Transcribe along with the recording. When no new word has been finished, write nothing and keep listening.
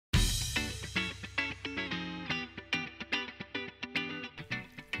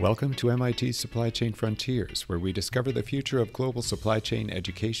Welcome to MIT's Supply Chain Frontiers, where we discover the future of global supply chain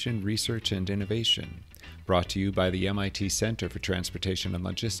education, research, and innovation. Brought to you by the MIT Center for Transportation and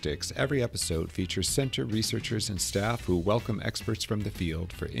Logistics, every episode features center researchers and staff who welcome experts from the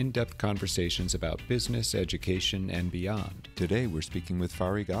field for in-depth conversations about business, education, and beyond. Today, we're speaking with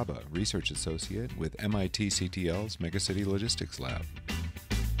Fari Gaba, Research Associate with MIT CTL's Megacity Logistics Lab.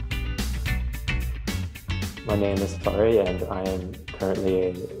 My name is Fari, and I am currently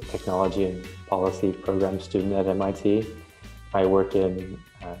a technology and policy program student at MIT. I work in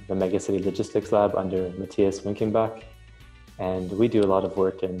the Megacity Logistics Lab under Matthias Winkenbach, and we do a lot of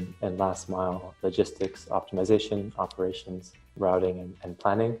work in last mile logistics, optimization, operations, routing, and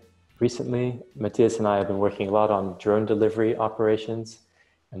planning. Recently, Matthias and I have been working a lot on drone delivery operations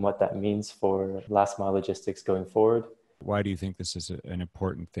and what that means for last mile logistics going forward. Why do you think this is an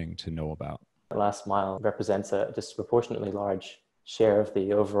important thing to know about? Last mile represents a disproportionately large share of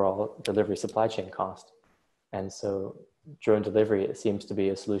the overall delivery supply chain cost. And so drone delivery seems to be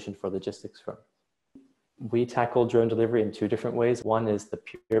a solution for logistics firms. We tackle drone delivery in two different ways. One is the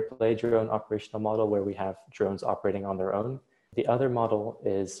pure play drone operational model, where we have drones operating on their own. The other model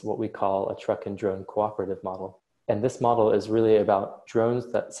is what we call a truck and drone cooperative model. And this model is really about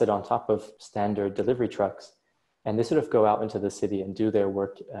drones that sit on top of standard delivery trucks. And they sort of go out into the city and do their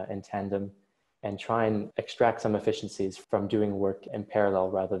work in tandem and try and extract some efficiencies from doing work in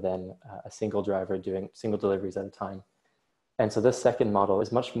parallel rather than a single driver doing single deliveries at a time. And so this second model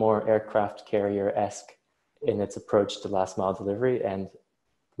is much more aircraft carrier-esque in its approach to last mile delivery. And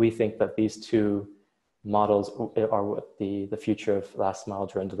we think that these two models are what the future of last mile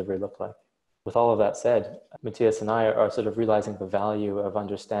drone delivery look like. With all of that said, Matthias and I are sort of realizing the value of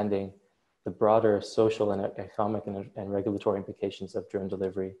understanding the broader social and economic and regulatory implications of drone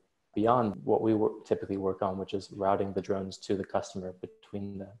delivery beyond what we typically work on, which is routing the drones to the customer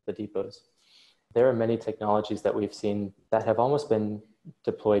between the depots. There are many technologies that we've seen that have almost been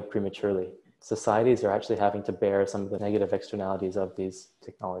deployed prematurely. Societies are actually having to bear some of the negative externalities of these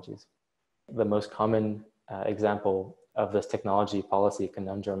technologies. The most common example of this technology policy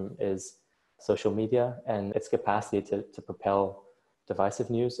conundrum is social media and its capacity to propel divisive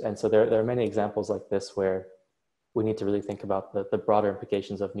news. And so there are many examples like this where we need to really think about the broader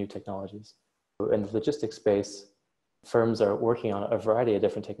implications of new technologies. In the logistics space, firms are working on a variety of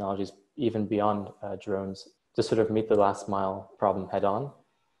different technologies, even beyond drones, to sort of meet the last mile problem head on.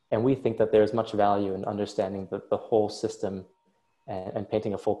 And we think that there's much value in understanding the whole system and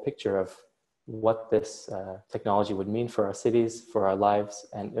painting a full picture of what this technology would mean for our cities, for our lives,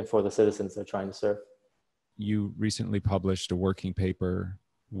 and for the citizens they're trying to serve. You recently published a working paper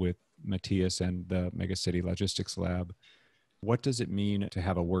with Matthias and the Megacity Logistics Lab. What does it mean to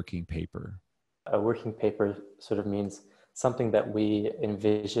have a working paper? A working paper sort of means something that we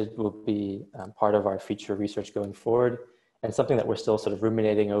envision will be part of our future research going forward, and something that we're still sort of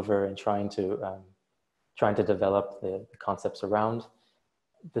ruminating over and trying to develop the concepts around.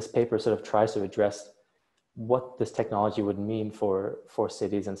 This paper sort of tries to address what this technology would mean for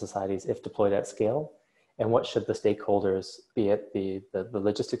cities and societies if deployed at scale. And what should the stakeholders, be it the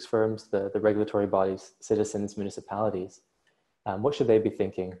logistics firms, the regulatory bodies, citizens, municipalities, what should they be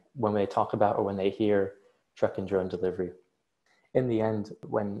thinking when they talk about or when they hear truck and drone delivery? In the end,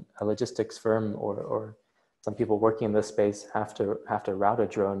 when a logistics firm or some people working in this space have to route a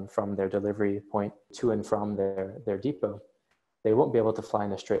drone from their delivery point to and from their depot, they won't be able to fly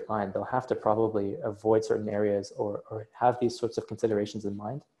in a straight line. They'll have to probably avoid certain areas or have these sorts of considerations in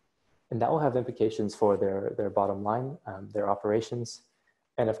mind. And that will have implications for their bottom line, their operations,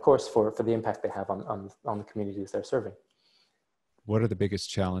 and of course for the impact they have on the communities they're serving. What are the biggest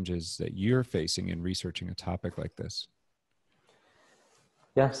challenges that you're facing in researching a topic like this?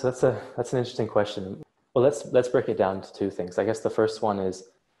 Yeah, so that's an interesting question. Well, let's break it down to two things. I guess the first one is,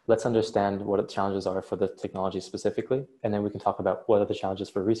 let's understand what the challenges are for the technology specifically, and then we can talk about what are the challenges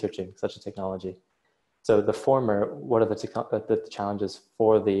for researching such a technology. So the former, what are the challenges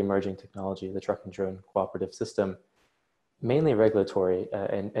for the emerging technology, the truck and drone cooperative system? Mainly regulatory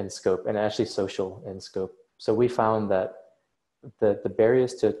in scope, and actually social in scope. So we found that the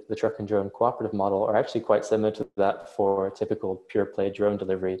barriers to the truck and drone cooperative model are actually quite similar to that for typical pure play drone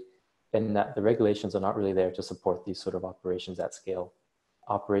delivery, in that the regulations are not really there to support these sort of operations at scale.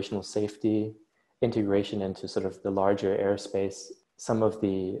 Operational safety, integration into sort of the larger airspace, some of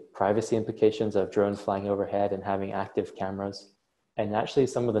the privacy implications of drones flying overhead and having active cameras, and actually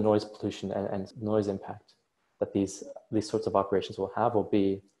some of the noise pollution and noise impact that these sorts of operations will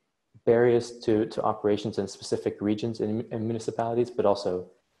be barriers to operations in specific regions and municipalities, but also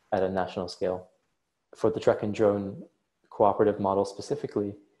at a national scale. For the truck and drone cooperative model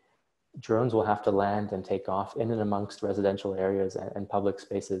specifically, drones will have to land and take off in and amongst residential areas and public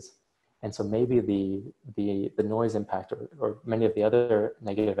spaces. And so maybe the noise impact or many of the other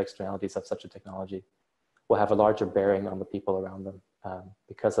negative externalities of such a technology will have a larger bearing on the people around them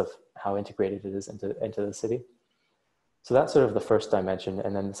because of how integrated it is into the city. So that's sort of the first dimension.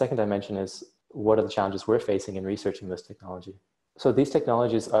 And then the second dimension is, what are the challenges we're facing in researching this technology? So these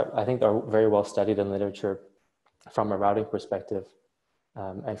technologies I think are very well studied in literature from a routing perspective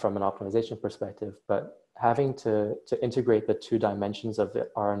and from an optimization perspective, but having to integrate the two dimensions of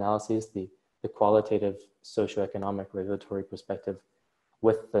our analyses, the qualitative, socioeconomic, regulatory perspective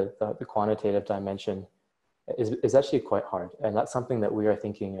with the quantitative dimension is actually quite hard. And that's something that we are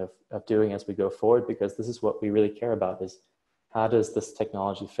thinking of doing as we go forward, because this is what we really care about, is how does this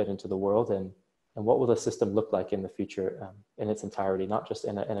technology fit into the world, and what will the system look like in the future in its entirety, not just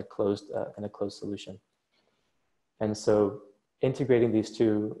in a closed solution. And so integrating these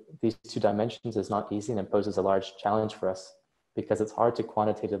two dimensions is not easy, and it poses a large challenge for us because it's hard to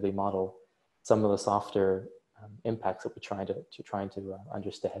quantitatively model some of the softer impacts that we're trying to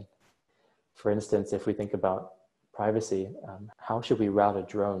understand. For instance, if we think about privacy, how should we route a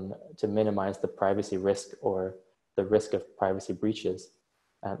drone to minimize the privacy risk or the risk of privacy breaches?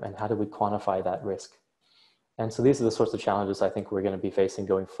 And how do we quantify that risk? And so these are the sorts of challenges I think we're going to be facing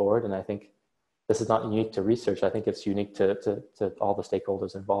going forward. And I think this is not unique to research. I think it's unique to all the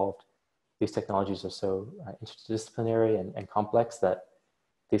stakeholders involved. These technologies are so interdisciplinary and complex that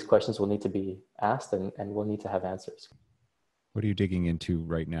these questions will need to be asked and we'll need to have answers. What are you digging into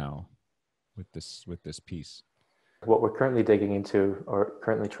right now with this piece? What we're currently digging into, or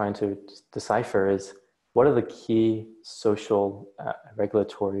currently trying to decipher, is what are the key social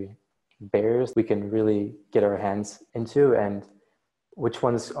regulatory barriers we can really get our hands into, and which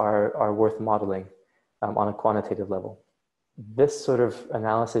ones are worth modeling on a quantitative level. This sort of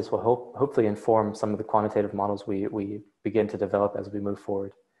analysis will hopefully inform some of the quantitative models we begin to develop as we move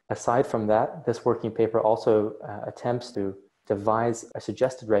forward. Aside from that, this working paper also attempts to devise a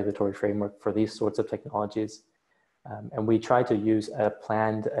suggested regulatory framework for these sorts of technologies. And we try to use a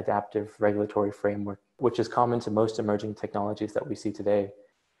planned adaptive regulatory framework, which is common to most emerging technologies that we see today.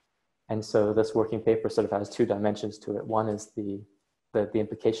 And so this working paper sort of has two dimensions to it. One is the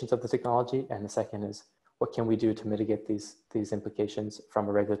implications of the technology, and the second is what can we do to mitigate these implications from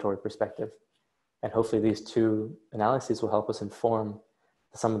a regulatory perspective. And hopefully these two analyses will help us inform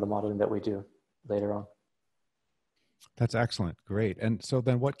some of the modeling that we do later on. That's excellent. Great. And so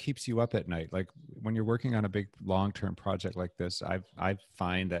then what keeps you up at night? Like when you're working on a big long-term project like this, I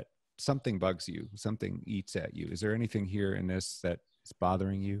find that something bugs you, something eats at you. Is there anything here in this that is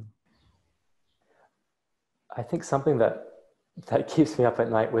bothering you? I think something that keeps me up at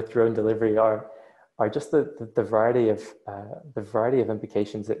night with drone delivery are just the variety of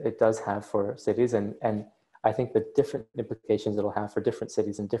implications it does have for cities, and I think the different implications it'll have for different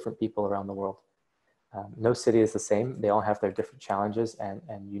cities and different people around the world. No city is the same. They all have their different challenges and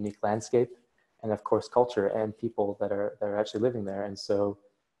unique landscape, and of course culture and people that are actually living there. And so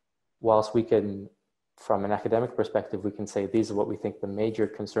whilst we can, from an academic perspective, we can say these are what we think the major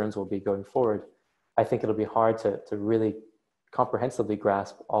concerns will be going forward, I think it'll be hard to really comprehensively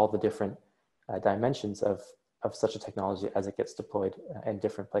grasp all the different dimensions of such a technology as it gets deployed in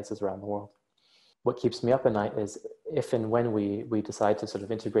different places around the world. What keeps me up at night is if and when we decide to sort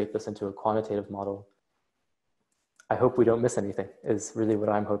of integrate this into a quantitative model, I hope we don't miss anything, is really what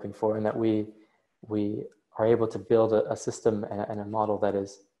I'm hoping for, and that we are able to build a system and a model that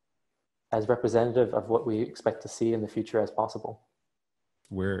is as representative of what we expect to see in the future as possible.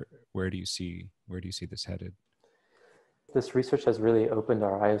 Where do you see this headed? This research has really opened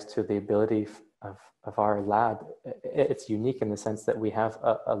our eyes to the ability of our lab. It's unique in the sense that we have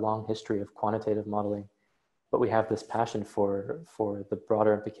a long history of quantitative modeling, but we have this passion for the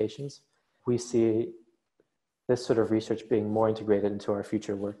broader implications. We see this sort of research being more integrated into our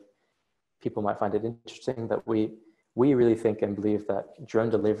future work. People might find it interesting that we really think and believe that drone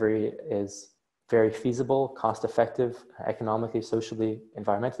delivery is very feasible, cost-effective, economically, socially,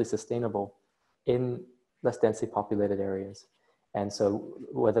 environmentally sustainable in less densely populated areas. And so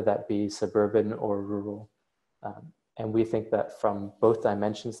whether that be suburban or rural. And we think that from both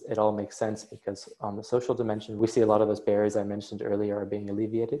dimensions, it all makes sense, because on the social dimension, we see a lot of those barriers I mentioned earlier are being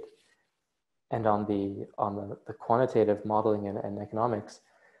alleviated. And on the quantitative modeling and economics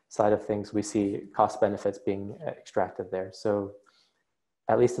side of things, we see cost benefits being extracted there. So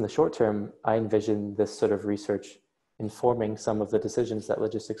at least in the short term, I envision this sort of research informing some of the decisions that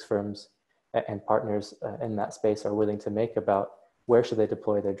logistics firms and partners in that space are willing to make about where should they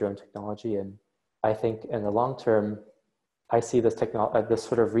deploy their drone technology. And I think in the long term, I see this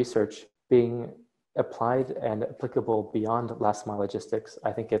sort of research being applied and applicable beyond last mile logistics.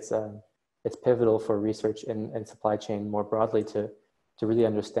 I think it's pivotal for research in supply chain more broadly to really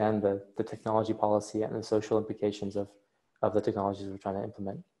understand the technology policy and the social implications of the technologies we're trying to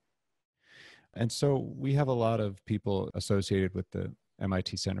implement. And so we have a lot of people associated with the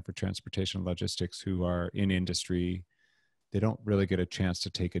MIT Center for Transportation and Logistics who are in industry. They don't really get a chance to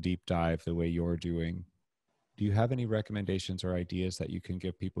take a deep dive the way you're doing. Do you have any recommendations or ideas that you can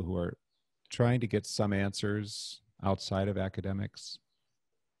give people who are trying to get some answers outside of academics?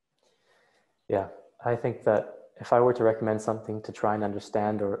 Yeah, I think that if I were to recommend something to try and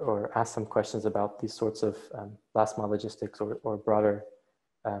understand or ask some questions about these sorts of last mile logistics or broader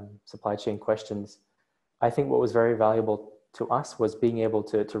supply chain questions, I think what was very valuable to us was being able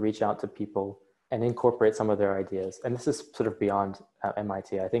to reach out to people and incorporate some of their ideas. And this is sort of beyond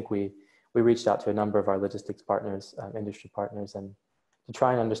MIT. I think we reached out to a number of our logistics partners, industry partners, and to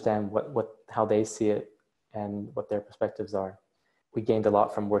try and understand how they see it and what their perspectives are. We gained a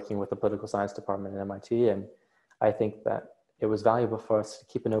lot from working with the political science department at MIT, and I think that it was valuable for us to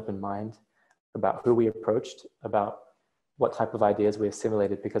keep an open mind about who we approached, about what type of ideas we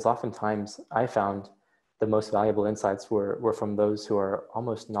assimilated, because oftentimes I found the most valuable insights were from those who are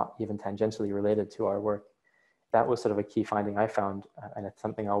almost not even tangentially related to our work. That was sort of a key finding I found, and it's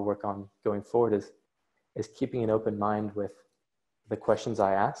something I'll work on going forward, is keeping an open mind with the questions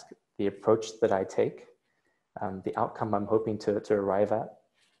I ask, the approach that I take, the outcome I'm hoping to arrive at,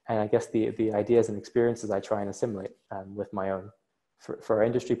 and I guess the ideas and experiences I try and assimilate with my own. For our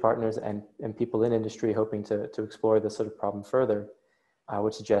industry partners and people in industry hoping to explore this sort of problem further, I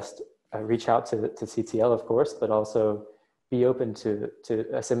would suggest reach out to CTL, of course, but also be open to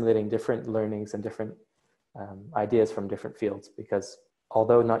assimilating different learnings and different ideas from different fields, because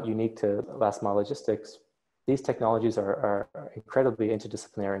although not unique to last mile logistics, these technologies are incredibly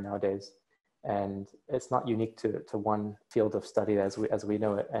interdisciplinary nowadays. And it's not unique to one field of study as we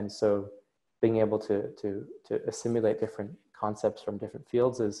know it. And so being able to assimilate different concepts from different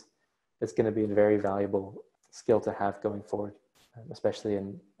fields is going to be a very valuable skill to have going forward, especially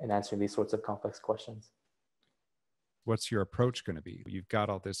in answering these sorts of complex questions. What's your approach going to be? You've got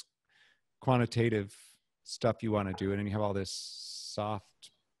all this quantitative stuff you want to do, and then you have all this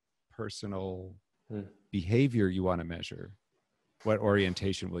soft personal behavior you want to measure. What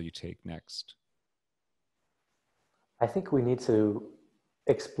orientation will you take next? I think we need to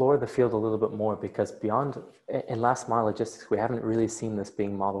explore the field a little bit more, because in last mile logistics, we haven't really seen this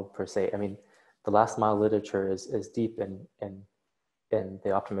being modeled per se. I mean, the last mile literature is deep in the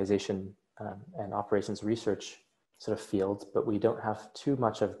optimization and operations research sort of fields, but we don't have too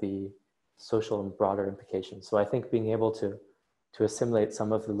much of the social and broader implications. So I think being able to assimilate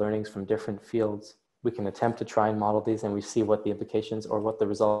some of the learnings from different fields, we can attempt to try and model these, and we see what the implications or what the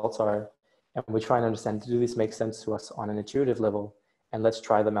results are. And we try and understand, do these make sense to us on an intuitive level? And let's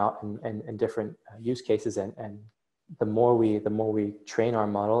try them out in different use cases. And the more we train our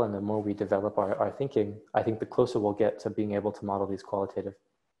model and the more we develop our thinking, I think the closer we'll get to being able to model these qualitative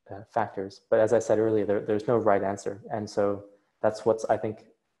factors. But as I said earlier, there's no right answer. And so that's what's, I think,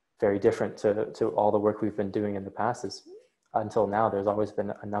 very different to all the work we've been doing in the past. Is until now, there's always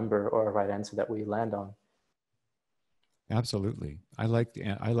been a number or a right answer that we land on. Absolutely. I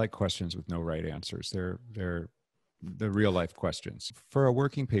like questions with no right answers. They're the real life questions. For a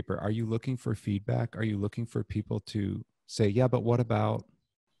working paper, are you looking for feedback? Are you looking for people to say, yeah, but what about?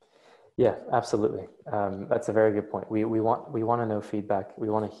 Yeah, absolutely. That's a very good point. We want to know feedback. We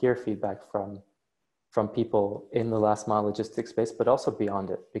want to hear feedback from people in the last mile logistics space, but also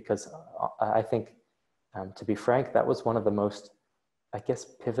beyond it, because I think, to be frank, that was one of the most, I guess,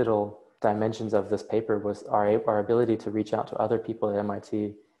 pivotal dimensions of this paper, was our ability to reach out to other people at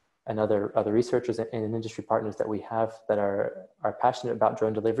MIT and other researchers and industry partners that we have that are passionate about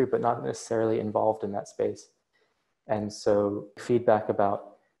drone delivery, but not necessarily involved in that space. And so feedback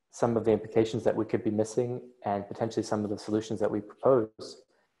about some of the implications that we could be missing and potentially some of the solutions that we propose,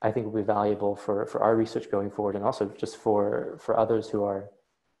 I think will be valuable for our research going forward, and also just for others who are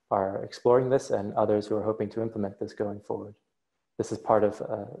exploring this and others who are hoping to implement this going forward. This is part of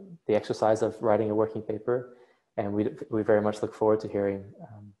the exercise of writing a working paper, and we very much look forward to hearing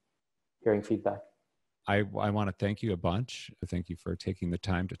feedback. I want to thank you a bunch. Thank you for taking the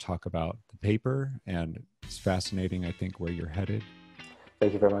time to talk about the paper, and it's fascinating, I think, where you're headed.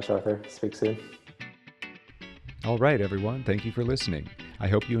 Thank you very much, Arthur. Speak soon. All right, everyone. Thank you for listening. I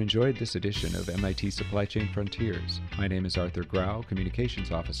hope you enjoyed this edition of MIT Supply Chain Frontiers. My name is Arthur Grau,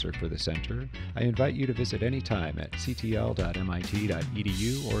 Communications Officer for the Center. I invite you to visit anytime at ctl.mit.edu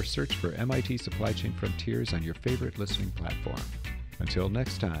or search for MIT Supply Chain Frontiers on your favorite listening platform. Until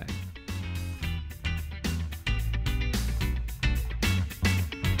next time,